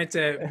 You want it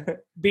to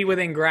be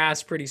within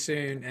grass pretty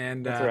soon.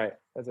 And That's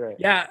right.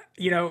 Yeah,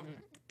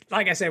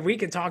 like I said, we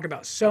could talk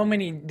about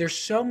there's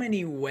so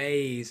many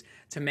ways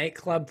to make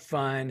club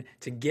fun,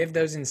 to give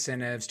those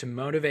incentives, to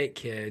motivate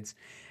kids.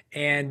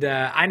 And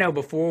I know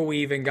before we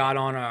even got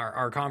on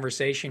our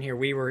conversation here,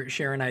 we were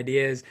sharing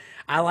ideas.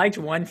 I liked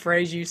one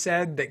phrase you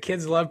said, that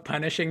kids love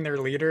punishing their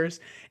leaders.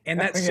 And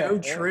that's so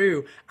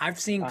true. I've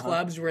seen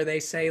clubs where they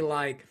say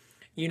like,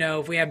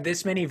 if we have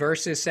this many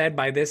verses said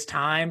by this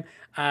time,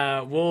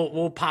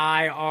 we'll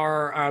pie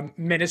our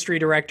ministry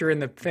director in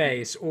the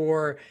face.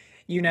 Or,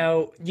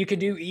 you could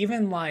do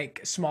even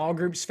like small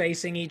groups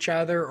facing each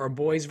other, or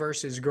boys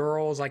versus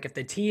girls. Like if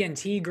the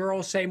TNT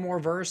girls say more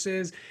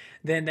verses,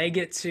 then they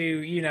get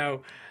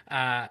to,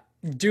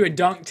 do a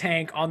dunk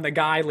tank on the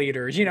guy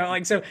leaders,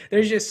 so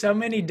there's just so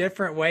many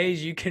different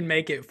ways you can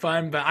make it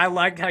fun. But I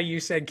liked how you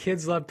said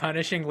kids love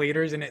punishing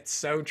leaders, and it's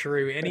so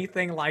true.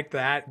 Anything like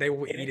that, they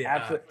will eat it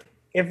up.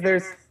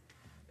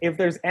 If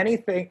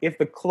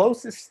the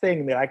closest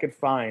thing that I could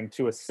find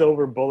to a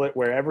silver bullet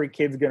where every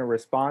kid's going to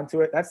respond to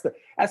it, that's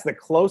the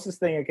closest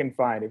thing I can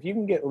find. If you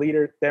can get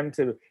them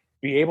to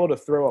be able to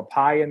throw a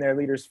pie in their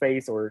leader's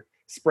face, or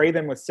spray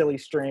them with silly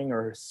string,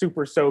 or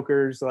super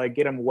soakers, like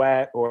get them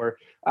wet, or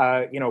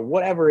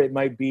whatever it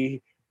might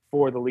be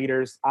for the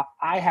leaders.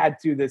 I had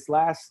to this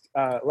last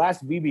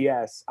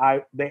VBS.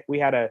 We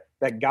had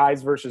that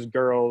guys versus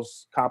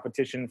girls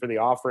competition for the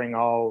offering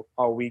all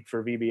week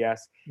for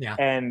VBS. Yeah.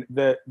 And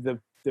the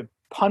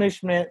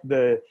punishment,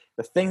 the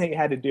thing that you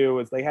had to do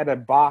was they had a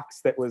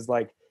box that was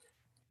like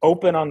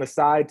open on the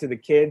side to the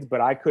kids,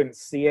 but I couldn't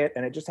see it,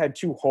 and it just had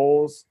 2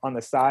 holes on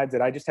the sides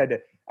that I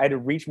had to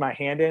reach my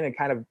hand in and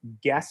kind of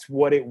guess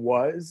what it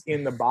was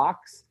in the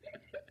box.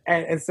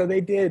 And so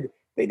they did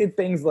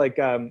things like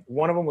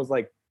one of them was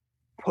like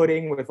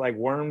pudding with like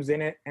worms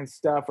in it and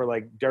stuff, or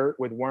like dirt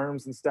with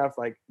worms and stuff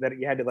like that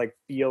you had to like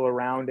feel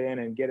around in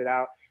and get it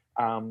out.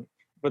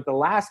 But the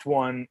last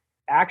one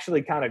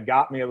actually kind of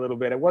got me a little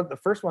bit. The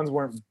first ones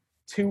weren't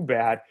too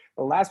bad.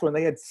 The last one,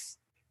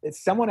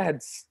 someone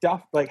had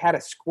stuffed, like had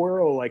a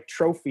squirrel like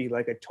trophy,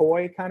 like a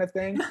toy kind of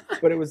thing,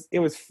 but it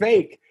was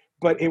fake,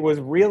 but it was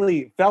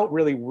felt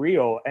really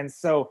real. And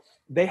so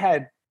they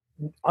had,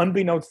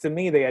 unbeknownst to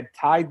me, they had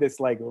tied this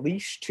like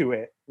leash to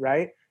it,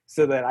 right?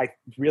 So that I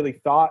really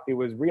thought it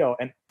was real.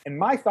 And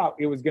my thought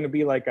it was going to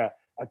be like a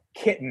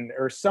kitten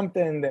or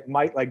something that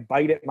might like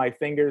bite at my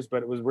fingers,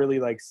 but it was really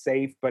like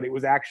safe, but it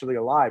was actually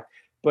alive.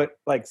 But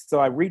like, so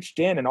I reached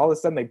in and all of a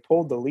sudden they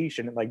pulled the leash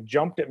and it like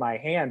jumped at my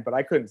hand, but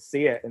I couldn't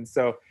see it. And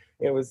so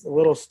it was a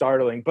little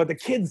startling, but the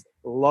kids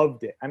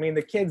loved it. I mean,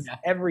 the kids,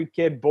 every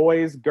kid,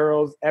 boys,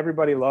 girls,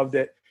 everybody loved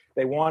it.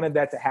 They wanted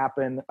that to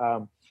happen.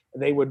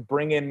 They would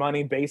bring in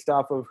money based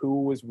off of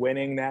who was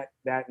winning that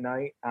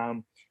night.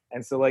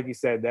 And so, like you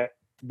said, that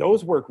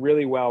those work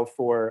really well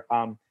for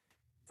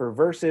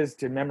verses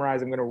to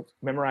memorize. I'm going to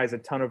memorize a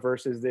ton of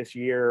verses this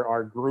year.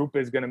 Our group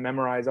is going to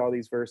memorize all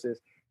these verses.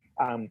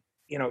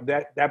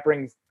 That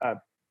brings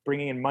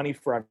bringing in money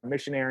for our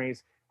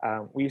missionaries.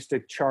 We used to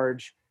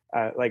charge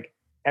like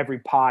every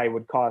pie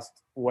would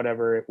cost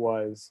whatever it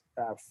was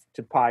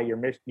to pie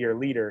your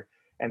leader.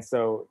 And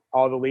so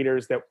all the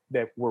leaders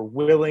that were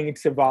willing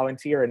to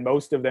volunteer, and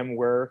most of them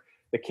were,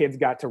 the kids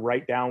got to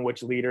write down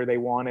which leader they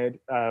wanted,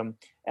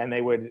 and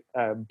they would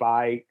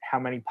buy how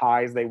many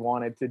pies they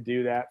wanted to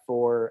do that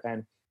for,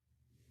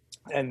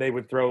 and they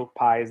would throw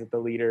pies at the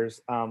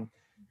leaders,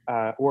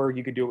 or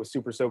you could do it with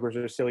super soakers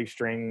or silly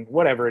string,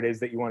 whatever it is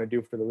that you want to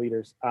do for the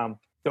leaders.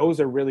 Those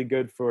are really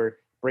good for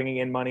bringing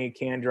in money,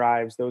 can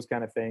drives, those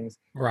kind of things.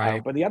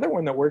 Right. But the other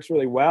one that works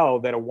really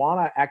well that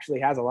Awana actually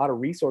has a lot of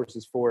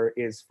resources for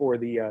is for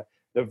the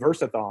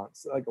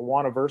versathons, like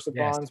Awana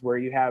versathons, where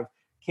you have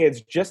kids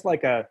just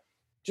like a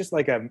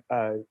jogathon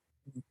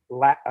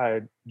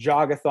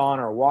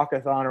or a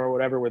walkathon or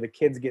whatever, where the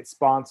kids get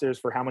sponsors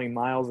for how many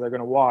miles they're going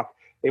to walk.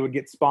 They would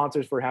get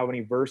sponsors for how many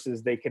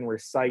verses they can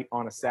recite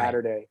on a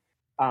Saturday.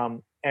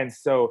 And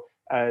so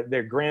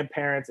their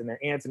grandparents and their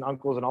aunts and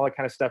uncles and all that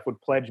kind of stuff would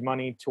pledge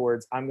money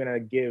towards, I'm going to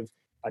give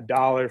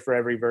 $1 for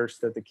every verse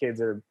that the kids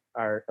are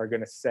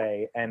going to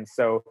say. And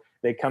so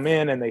they come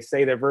in and they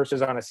say their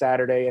verses on a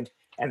Saturday,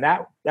 and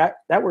that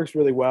works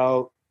really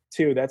well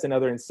too. That's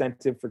another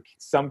incentive for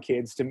some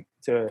kids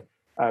to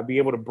be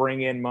able to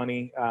bring in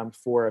money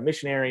for a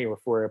missionary or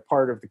for a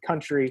part of the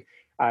country.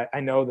 I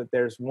know that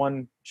there's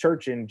one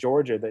church in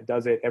Georgia that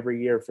does it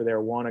every year for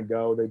their Wanna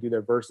Go. They do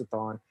their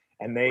versathon,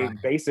 and they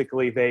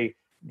basically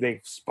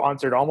they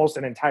sponsored almost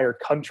an entire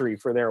country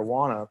for their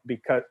Awana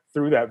because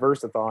through that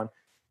versathon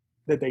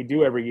that they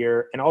do every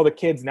year. And all the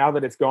kids, now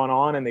that it's gone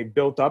on and they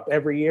built up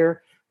every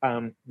year,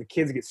 the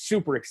kids get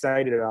super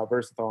excited about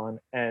versathon,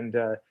 and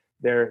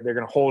they're going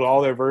to hold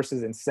all their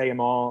verses and say them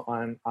all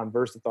on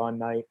versathon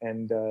night.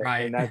 And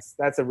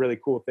that's a really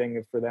cool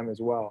thing for them as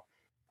well.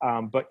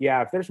 But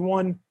yeah, if there's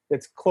one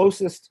that's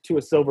closest to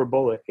a silver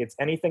bullet, it's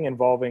anything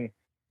involving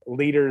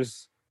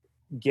leaders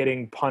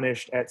getting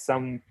punished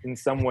in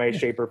some way,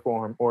 shape, or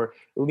form, or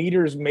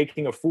leaders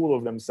making a fool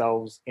of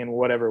themselves in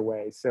whatever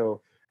way.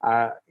 So,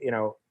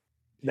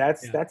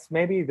 that's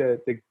maybe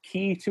the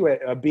key to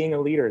it, being a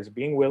leader, is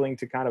being willing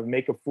to kind of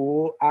make a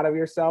fool out of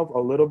yourself a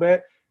little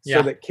bit,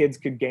 so that kids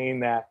could gain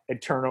that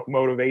eternal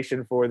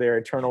motivation for their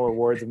eternal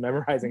rewards of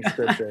memorizing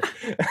scripture.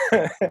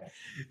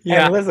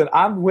 And listen,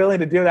 I'm willing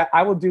to do that.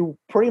 I will do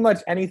pretty much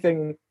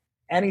anything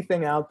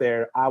out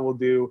there. I will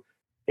do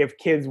if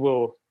kids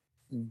will,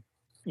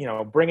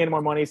 bring in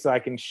more money so I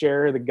can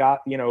share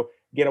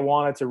get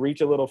Awana to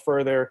reach a little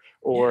further,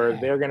 or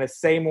they're going to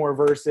say more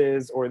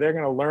verses, or they're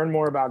going to learn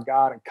more about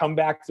God and come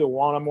back to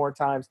Awana more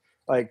times.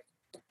 Like,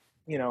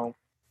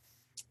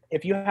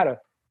 if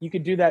you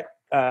could do that.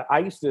 I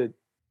used to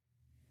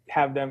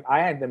I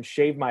had them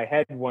shave my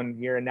head one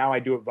year, and now I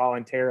do it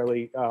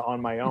voluntarily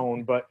on my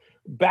own. But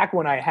back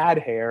when I had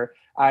hair,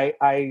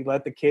 I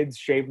let the kids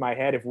shave my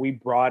head if we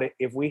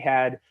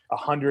had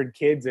 100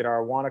 kids at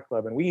our Awana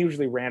club, and we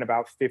usually ran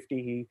about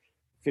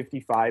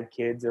 55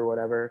 kids or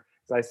whatever.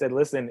 So I said,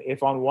 listen,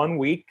 if on 1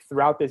 week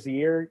throughout this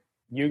year,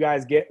 you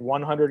guys get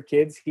 100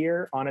 kids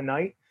here on a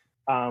night,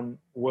 I'll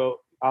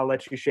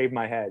let you shave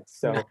my head.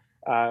 So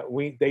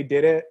they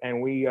did it,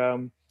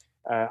 and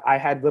I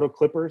had little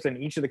clippers, and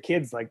each of the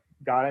kids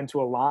got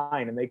into a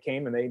line, and they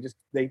came and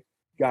they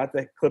got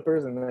the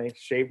clippers and they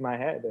shaved my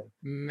head.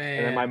 And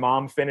then my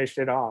mom finished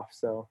it off.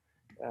 So,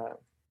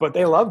 but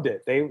they loved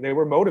it. They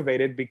were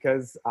motivated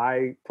because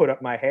I put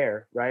up my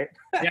hair, right?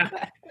 Yeah.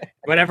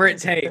 Whatever it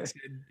takes.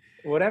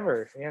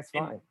 Whatever. Yeah, it's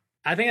fine. And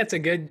I think that's a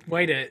good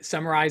way to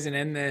summarize and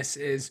end this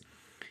is,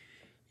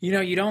 you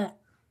don't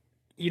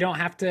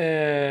have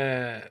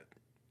to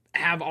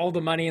have all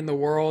the money in the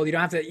world. You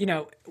don't have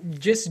to,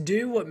 just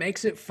do what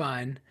makes it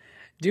fun.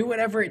 Do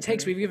whatever it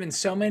takes. We've given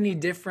so many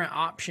different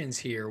options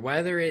here,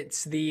 whether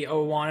it's the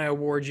Awana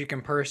Awards you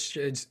can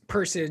purchase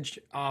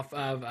off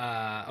of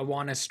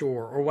Awana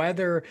store, or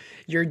whether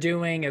you're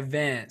doing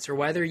events, or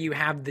whether you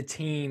have the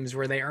teams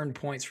where they earn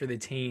points for the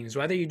teams,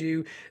 whether you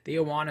do the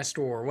Awana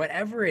store,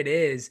 whatever it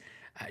is,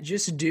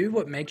 just do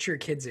what makes your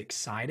kids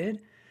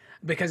excited.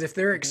 Because if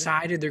they're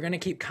excited, they're going to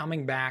keep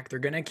coming back. They're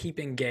going to keep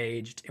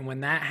engaged. And when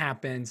that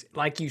happens,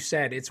 like you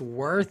said, it's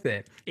worth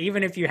it.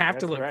 Even if you have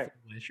to look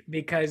foolish,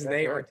 because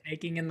they are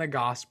taking in the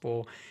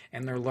gospel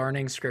and they're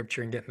learning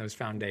scripture and getting those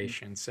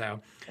foundations.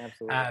 So,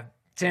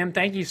 Tim,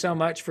 thank you so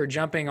much for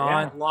jumping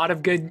on. A lot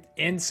of good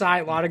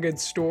insight, a lot of good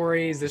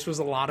stories. This was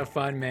a lot of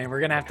fun, man. We're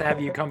going to have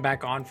you come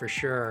back on for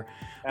sure.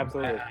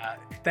 Absolutely.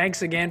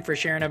 Thanks again for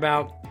sharing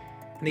about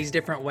these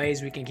different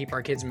ways we can keep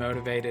our kids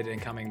motivated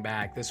and coming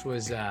back. This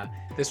was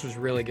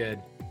really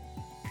good.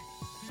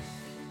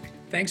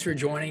 thanks for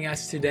joining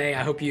us today.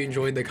 I hope you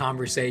enjoyed the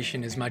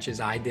conversation as much as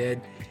I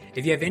did.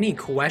 If you have any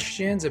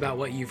questions about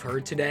what you've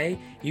heard today,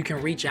 you can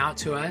reach out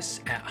to us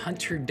at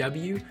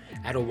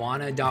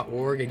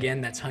hunterw@awana.org.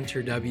 Again, that's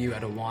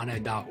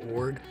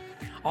hunterw@awana.org.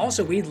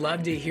 Also, we'd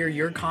love to hear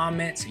your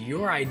comments,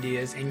 your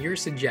ideas, and your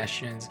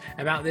suggestions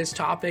about this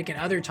topic and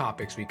other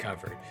topics we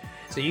covered.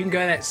 So you can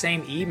go to that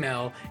same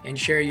email and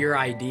share your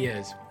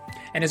ideas.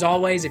 And as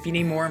always, if you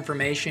need more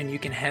information, you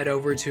can head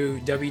over to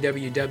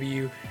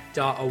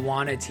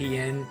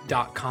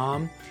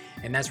www.awanatn.com.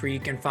 And that's where you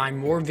can find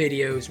more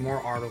videos,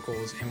 more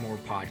articles, and more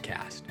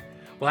podcasts.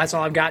 Well, that's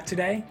all I've got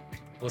today.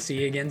 We'll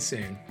see you again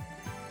soon.